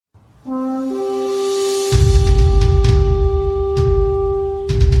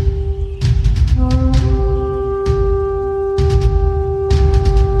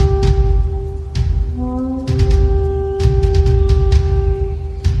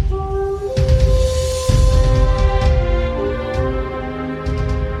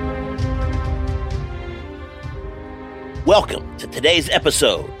Welcome to today's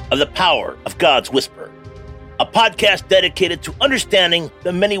episode of The Power of God's Whisper, a podcast dedicated to understanding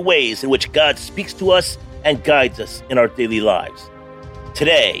the many ways in which God speaks to us and guides us in our daily lives.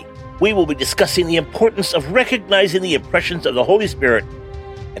 Today, we will be discussing the importance of recognizing the impressions of the Holy Spirit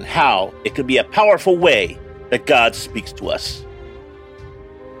and how it can be a powerful way that God speaks to us.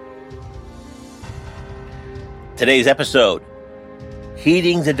 Today's episode,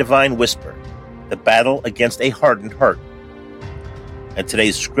 Heeding the Divine Whisper, the battle against a hardened heart. And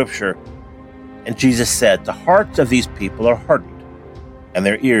today's scripture, and Jesus said, the hearts of these people are hardened, and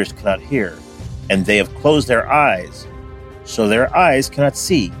their ears cannot hear, and they have closed their eyes, so their eyes cannot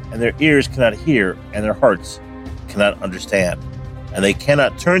see, and their ears cannot hear, and their hearts cannot understand, and they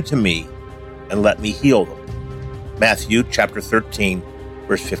cannot turn to me and let me heal them. Matthew chapter 13,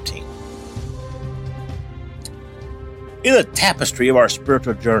 verse 15. In the tapestry of our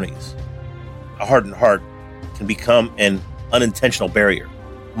spiritual journeys, a hardened heart can become an unintentional barrier,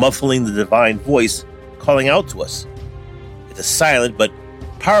 muffling the divine voice calling out to us. It's a silent but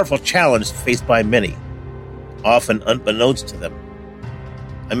powerful challenge faced by many, often unbeknownst to them.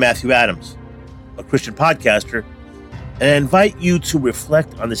 I'm Matthew Adams, a Christian podcaster, and I invite you to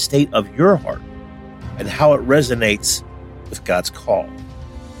reflect on the state of your heart and how it resonates with God's call.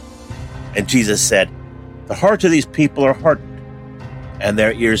 And Jesus said, the hearts of these people are hardened, and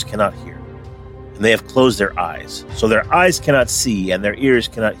their ears cannot hear. And they have closed their eyes, so their eyes cannot see, and their ears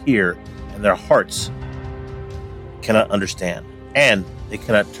cannot hear, and their hearts cannot understand, and they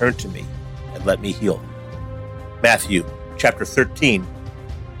cannot turn to me and let me heal them. Matthew chapter 13,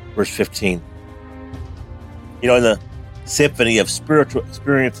 verse 15. In the symphony of spiritual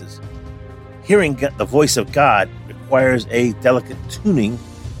experiences, hearing the voice of God requires a delicate tuning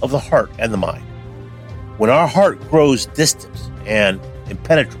of the heart and the mind. When our heart grows distant and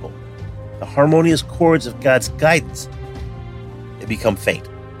impenetrable, the harmonious chords of God's guidance, they become faint.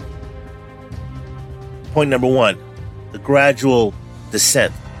 Point number one, the gradual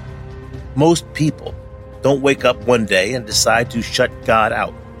descent. Most people don't wake up one day and decide to shut God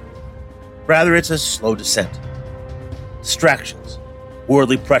out. Rather, it's a slow descent. Distractions,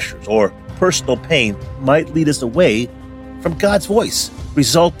 worldly pressures, or personal pain might lead us away from God's voice,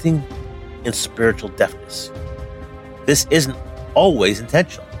 resulting in spiritual deafness. This isn't always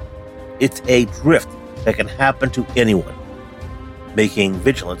intentional. It's a drift that can happen to anyone, making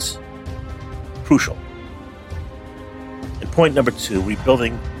vigilance crucial. And point number two,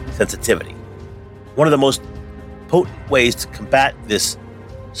 rebuilding sensitivity. One of the most potent ways to combat this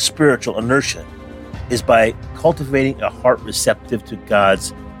spiritual inertia is by cultivating a heart receptive to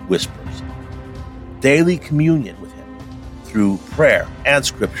God's whispers. Daily communion with Him through prayer and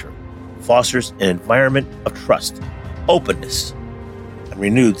Scripture fosters an environment of trust, openness, and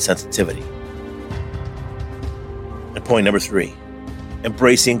renewed sensitivity. And point number three,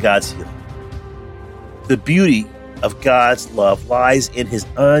 embracing God's healing. The beauty of God's love lies in His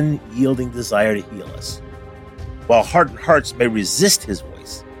unyielding desire to heal us. While hardened hearts may resist His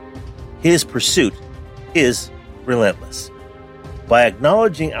voice, His pursuit is relentless. By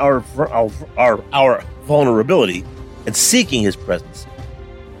acknowledging our vulnerability and seeking His presence,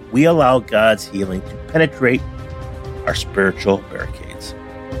 we allow God's healing to penetrate our spiritual barricades.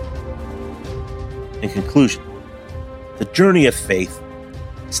 In conclusion, the journey of faith,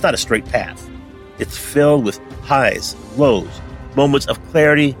 it's not a straight path. It's filled with highs, lows, moments of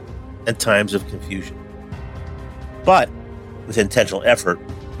clarity, and times of confusion. But with intentional effort,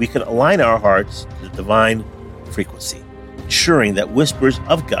 we can align our hearts to the divine frequency, ensuring that whispers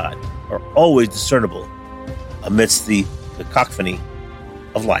of God are always discernible amidst the cacophony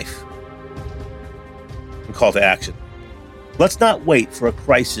of life. And call to action. Let's not wait for a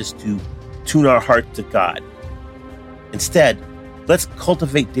crisis to tune our heart to God. Instead, let's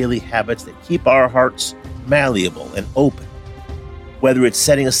cultivate daily habits that keep our hearts malleable and open. Whether it's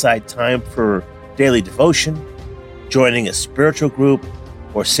setting aside time for daily devotion, joining a spiritual group,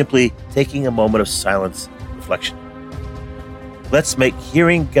 or simply taking a moment of silence and reflection. Let's make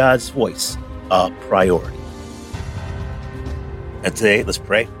hearing God's voice a priority. And today, let's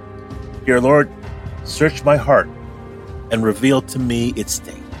pray. Dear Lord, search my heart and reveal to me its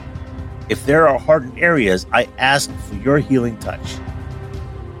state. If there are hardened areas, I ask for your healing touch.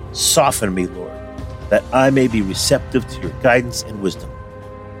 Soften me, Lord, that I may be receptive to your guidance and wisdom.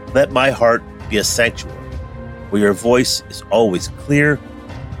 Let my heart be a sanctuary where your voice is always clear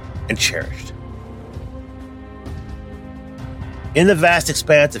and cherished. In the vast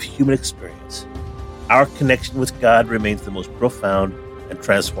expanse of human experience, our connection with God remains the most profound and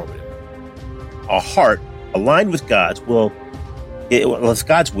transformative. Our heart, aligned with God's will,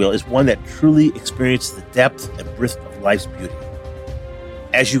 is one that truly experiences the depth and breadth of life's beauty.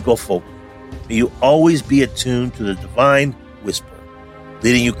 As you go forward, may you always be attuned to the divine whisper,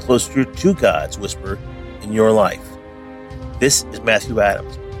 leading you closer to God's whisper in your life. This is Matthew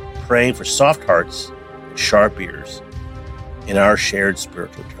Adams, praying for soft hearts and sharp ears in our shared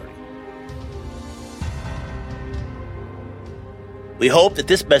spiritual journey. We hope that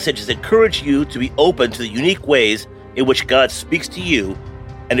this message has encouraged you to be open to the unique ways in which God speaks to you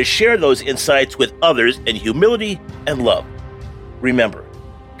and to share those insights with others in humility and love. Remember,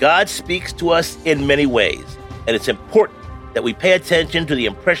 God speaks to us in many ways, and it's important that we pay attention to the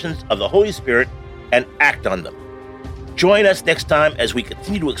impressions of the Holy Spirit and act on them. Join us next time as we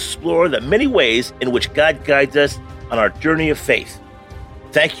continue to explore the many ways in which God guides us on our journey of faith.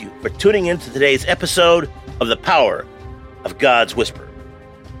 Thank you for tuning in to today's episode of The Power of God's Whisper.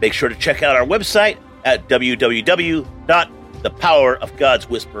 Make sure to check out our website at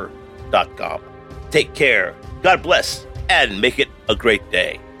www.thepowerofgodswhisper.com. Take care, God bless, and make it a great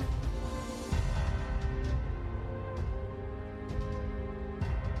day.